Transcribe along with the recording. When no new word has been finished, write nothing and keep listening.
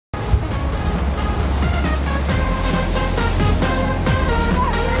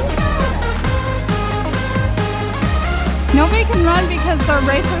Nobody can run because the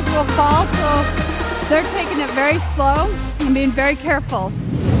racers will fall, so they're taking it very slow and being very careful.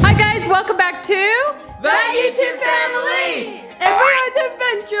 Hi guys, welcome back to the YouTube family! Everyone's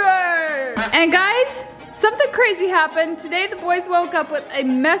adventure! And guys, something crazy happened. Today the boys woke up with a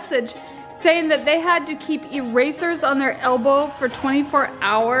message saying that they had to keep erasers on their elbow for 24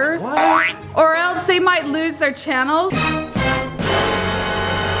 hours. What? Or else they might lose their channels.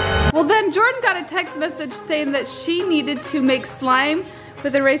 Well then Jordan got a text message saying that she needed to make slime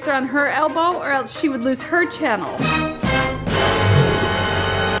with an eraser on her elbow or else she would lose her channel.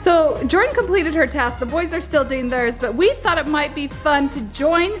 So Jordan completed her task. The boys are still doing theirs, but we thought it might be fun to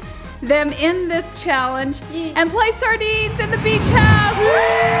join them in this challenge and play sardines in the beach house.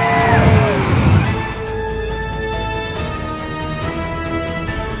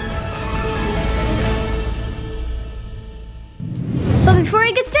 But before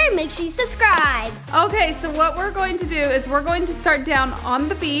we get started, make sure you subscribe. Okay, so what we're going to do is we're going to start down on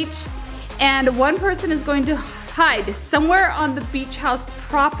the beach and one person is going to hide somewhere on the beach house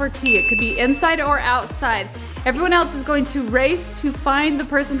property. It could be inside or outside. Everyone else is going to race to find the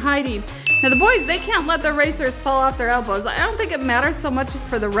person hiding. Now the boys, they can't let their racers fall off their elbows. I don't think it matters so much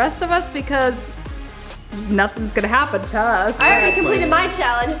for the rest of us because nothing's gonna happen to us. I already completed my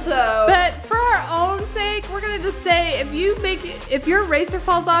challenge, so. But for our own sake, we're gonna just say if your racer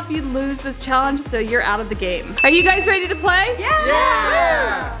falls off, you lose this challenge, so you're out of the game. Are you guys ready to play?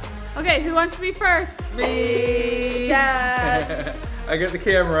 Yeah! Okay, who wants to be first? Me! Dad! I got the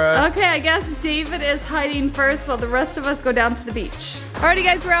camera. Okay, I guess David is hiding first while the rest of us go down to the beach. Alrighty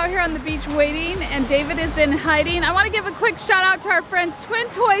guys, we're out here on the beach waiting and David is in hiding. I want to give a quick shout out to our friends Twin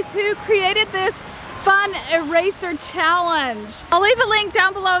Toys who created this fun eraser challenge. I'll leave a link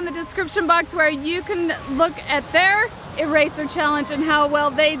down below in the description box where you can look at their eraser challenge and how well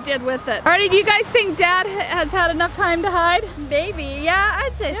they did with it. Alrighty, do you guys think Dad has had enough time to hide? Maybe, yeah,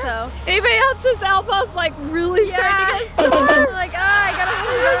 I'd say so. Anybody else's elbows like really starting to get sore? Like, I gotta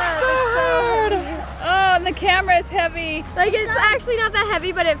hold It's so hard. Oh, and the camera is heavy. Like, it's actually not that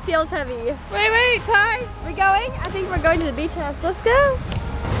heavy, but it feels heavy. Wait, Ty. We going? I think we're going to the beach house. Let's go.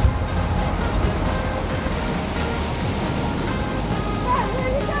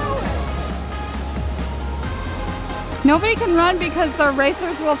 Nobody can run because the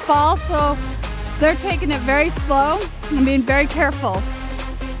racers will fall, so they're taking it very slow and being very careful.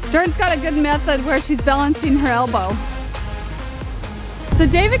 Jordan's got a good method where she's balancing her elbow. So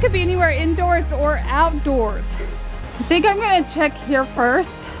David could be anywhere indoors or outdoors. I think I'm gonna check here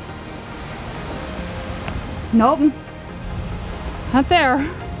first. Nope, not there.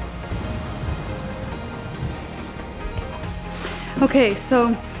 Okay,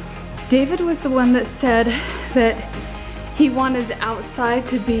 so David was the one that said that he wanted outside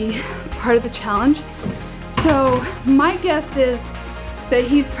to be part of the challenge. So my guess is that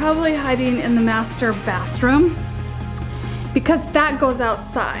he's probably hiding in the master bathroom because that goes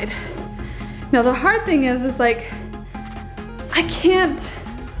outside. Now the hard thing is like, I can't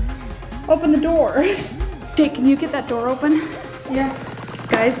open the door. Jake, can you get that door open? Yeah.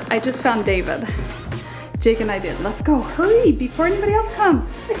 Guys, I just found David. Jake and I did. Let's go, hurry, before anybody else comes.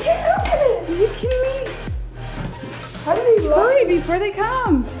 I can't open it. Are you kidding me? How do they Hurry before they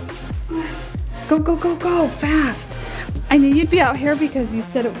come. Go, go, go, go, fast. I knew you'd be out here because you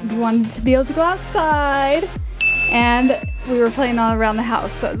said you wanted to be able to go outside and we were playing all around the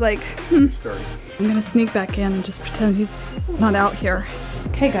house. So I was like, I'm gonna sneak back in and just pretend he's not out here.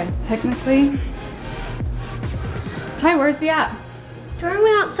 Okay guys, technically. Ty, where's he at? Jordan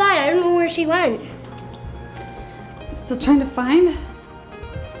went outside. I don't know where she went. Still trying to find?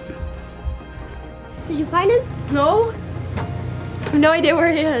 Did you find him? No. I have no idea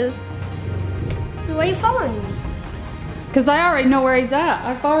where he is. Why are you following me? Because I already know where he's at.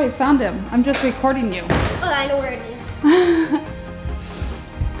 I've already found him. I'm just recording you. Oh, I know where it is.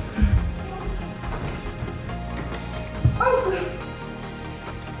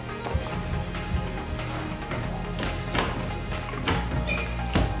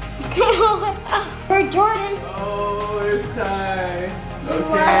 For Jordan. Oh, there's Ty.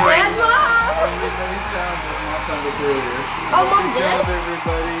 Okay. Bad Mom! Everybody found it. Mom found it earlier. Oh, Mom did?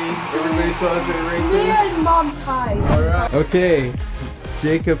 Everybody saw the eraser. Me and Mom's hide. Alright. Okay.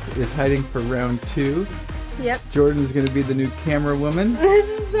 Jacob is hiding for round 2. Yep. Jordan's gonna be the new camera woman. This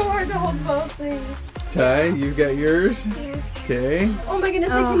is so hard to hold both things. Ty, you've got yours? Yeah. Okay. Oh my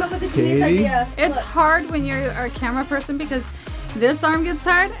goodness, I came up with a genius Katie? idea. It's Look. hard when you're a camera person because this arm gets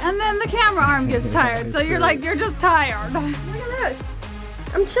tired and then the camera arm gets tired. So you're like, you're just tired. Look at this.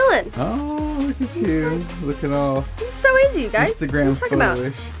 I'm chilling. Oh, look at you. Looking all This is so easy, you guys. Instagram What are you talking about?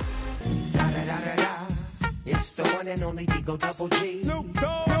 photo-ish. the one and only Digo Double G.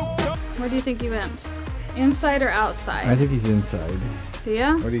 Where do you think he went? Inside or outside? I think he's inside. Do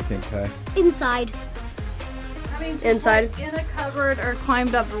ya? What do you think, Kai? Inside. I mean, Inside. like in a cupboard or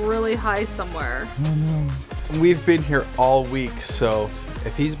climbed up really high somewhere. Oh no. We've been here all week, so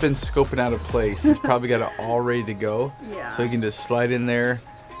if he's been scoping out a place, he's probably got it all ready to go. Yeah. So he can just slide in there,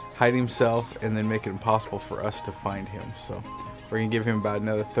 hide himself, and then make it impossible for us to find him. So we're gonna give him about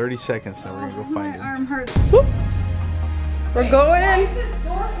another 30 seconds, then we're gonna go find My him. arm hurts. We're going Why in. is this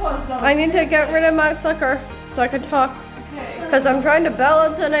door closed though? I need to get rid of my sucker so I can talk. Okay. Because I'm trying to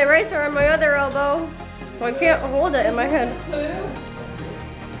balance an eraser on my other elbow. So I can't hold it in my hand.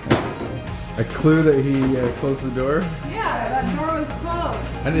 A clue that he closed the door? Yeah, that door was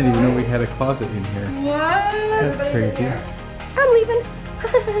closed. I didn't even know we had a closet in here. What? That's crazy. I'm leaving.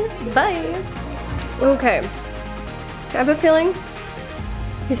 Bye. Okay. I have a feeling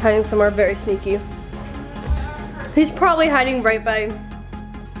he's hiding somewhere very sneaky. He's probably hiding right by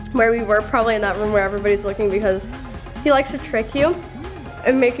where we were, probably in that room where everybody's looking, because he likes to trick you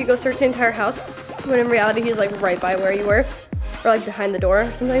and make you go search the entire house, when in reality he's like right by where you were, or like behind the door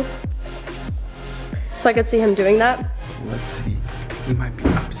or something. So I could see him doing that. Let's see. He might be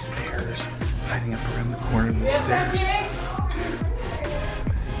upstairs, hiding up around the corner of the stairs.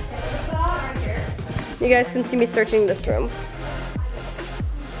 You guys can see me searching this room.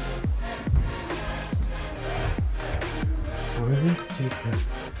 Where is Jacob?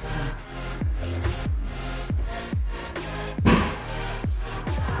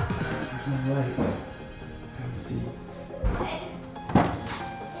 Alright. Let's see.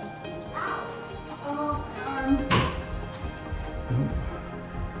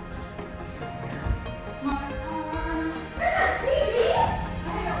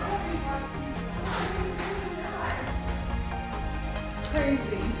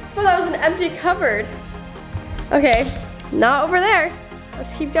 Oh, that was an empty cupboard. Okay, not over there.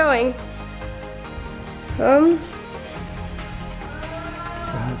 Let's keep going. Okay.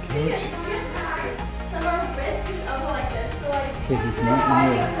 Okay, he's not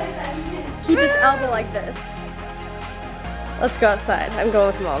in there. Keep his elbow like this. Let's go outside. I'm going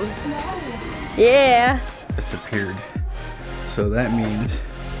with Mom. Yeah. Disappeared. So that means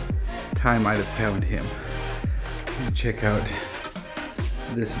Ty might have found him. Let me check out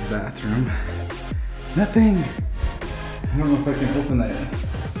this bathroom. Nothing. I don't know if I can open that.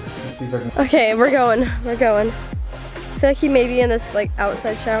 Let's see if I can. Okay, we're going. We're going. I feel like he may be in this like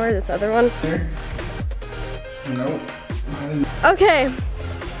outside shower, this other one. There? Nope. Okay,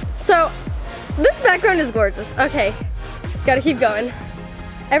 so this background is gorgeous. Okay, gotta keep going.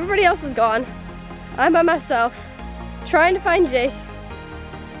 Everybody else is gone. I'm by myself, trying to find Jake.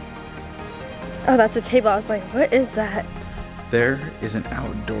 Oh, that's a table. I was like, what is that? There is an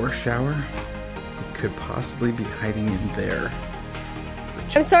outdoor shower. It could possibly be hiding in there.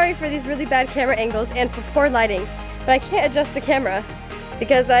 I'm sorry for these really bad camera angles and for poor lighting, but I can't adjust the camera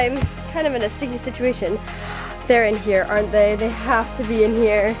because I'm kind of in a sticky situation. They're in here, aren't they? They have to be in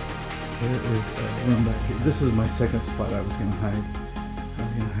here. There is a room back here. This is my second spot I was gonna hide. I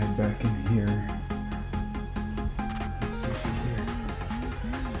was gonna hide back in here. Let's see if he's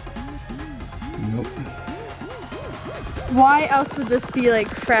here. Nope. Why else would this be like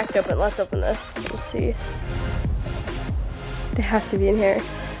cracked open? Let's open this. Let's see. They have to be in here.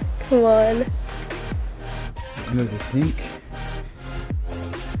 Come on. Under the sink.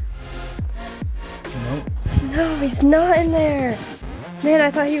 Nope. No, he's not in there. Man,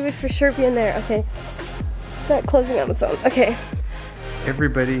 I thought he would for sure be in there. Okay. It's not closing on its own. Okay.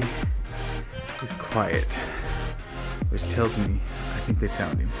 Everybody is quiet, which tells me I think they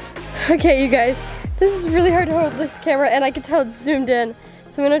found him. Okay, you guys. This is really hard to hold this camera, and I can tell it's zoomed in.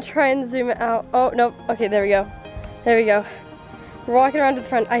 So I'm gonna try and zoom it out. Oh, nope. Okay, there we go. There we go. We're walking around to the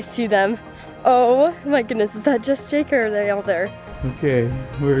front. I see them. Oh my goodness, is that just Jake or are they all there? Okay,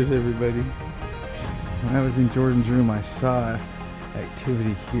 where is everybody? When I was in Jordan's room, I saw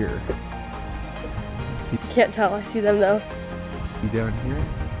activity here. Can't tell. I see them though. You down here?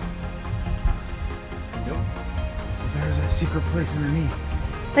 Nope. There's that secret place underneath.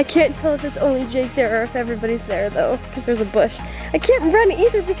 I can't tell if it's only Jake there or if everybody's there though, because there's a bush. I can't run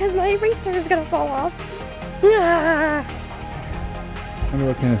either because my eraser is gonna fall off. Ah. I wonder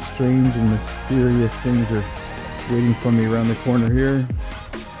what kind of strange and mysterious things are waiting for me around the corner here.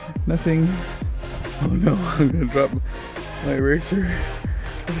 Nothing. Oh no, I'm gonna drop my eraser.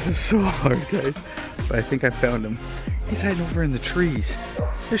 This is so hard, guys. But I think I found him. He's hiding over in the trees.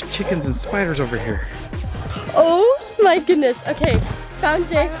 There's chickens and spiders over here. Oh my goodness. Okay, found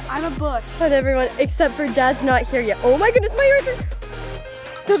Jake. I'm a bush. Found everyone except for Dad's not here yet. Oh my goodness, my eraser.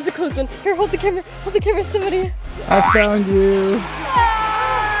 That was a close one. Here, hold the camera, somebody. I found you.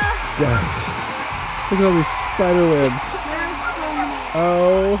 Gosh. Look at all these spider webs.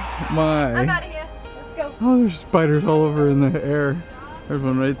 Oh my. I'm out of here. Let's go. Oh, there's spiders all over in the air. There's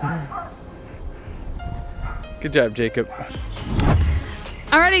one right there. Good job, Jacob.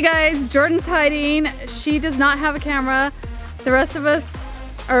 Alrighty guys, Jordan's hiding. She does not have a camera. The rest of us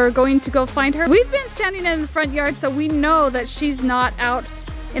are going to go find her. We've been standing in the front yard, so we know that she's not out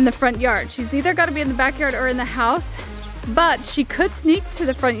in the front yard. She's either got to be in the backyard or in the house, but she could sneak to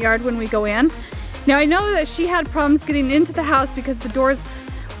the front yard when we go in. Now I know that she had problems getting into the house because the door's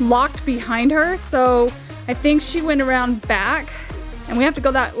locked behind her, so I think she went around back, and we have to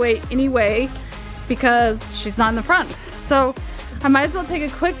go that way anyway because she's not in the front. So I might as well take a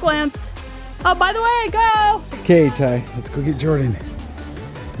quick glance. Oh, by the way, go! Okay, Ty, let's go get Jordan.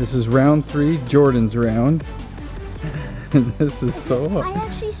 This is round 3, Jordan's round. This is so hard. I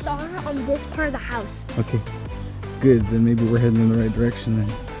actually saw her on this part of the house. Okay, good. Then maybe we're heading in the right direction then.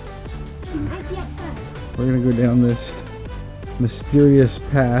 She might be outside. We're gonna go down this mysterious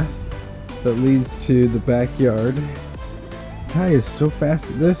path that leads to the backyard. Ty is so fast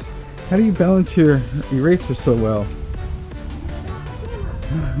at this. How do you balance your eraser so well?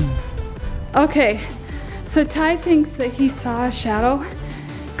 Okay, so Ty thinks that he saw a shadow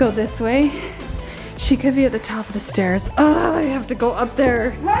go this way. She could be at the top of the stairs. Oh, I have to go up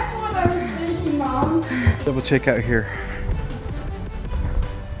there. That's what I was thinking, Mom. Double check out here.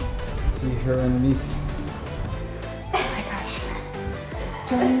 See her underneath. Oh my gosh.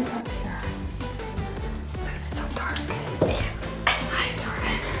 Jordan is up here. But it's so dark. Hi,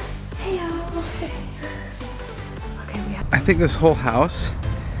 Jordan. Heyo. Okay, we have. I think this whole house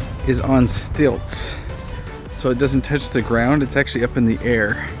is on stilts, so it doesn't touch the ground. It's actually up in the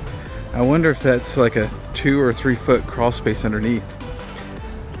air. I wonder if that's like a 2 or 3 foot crawl space underneath.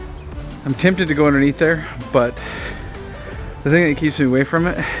 I'm tempted to go underneath there, but the thing that keeps me away from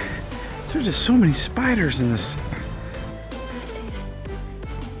it, there's just so many spiders in this.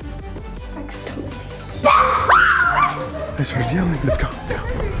 I started yelling. Let's go, let's go.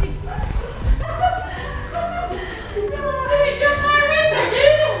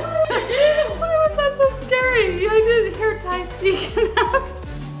 Why was that so scary? I didn't hear Ty sneaking out.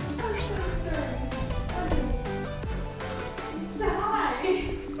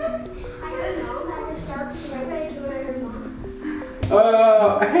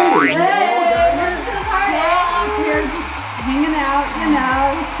 Here hanging out, you know,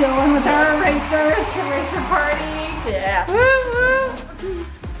 chilling with our erasers, eraser party. Yeah.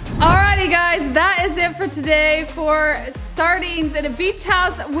 Alrighty guys, that is it for today for sardines in a beach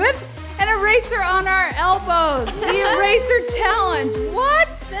house with an eraser on our elbows. The eraser challenge. What?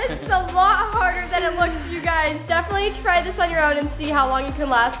 This is a lot harder than it looks, you guys. Definitely try this on your own and see how long you can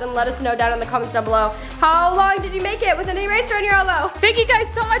last, and let us know down in the comments down below. How long did you make it with an eraser on your elbow? Thank you guys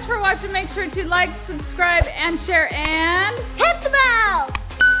so much for watching. Make sure to like, subscribe, and share, and Hit the bell!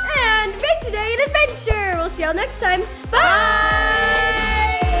 And make today an adventure. We'll see y'all next time. Bye!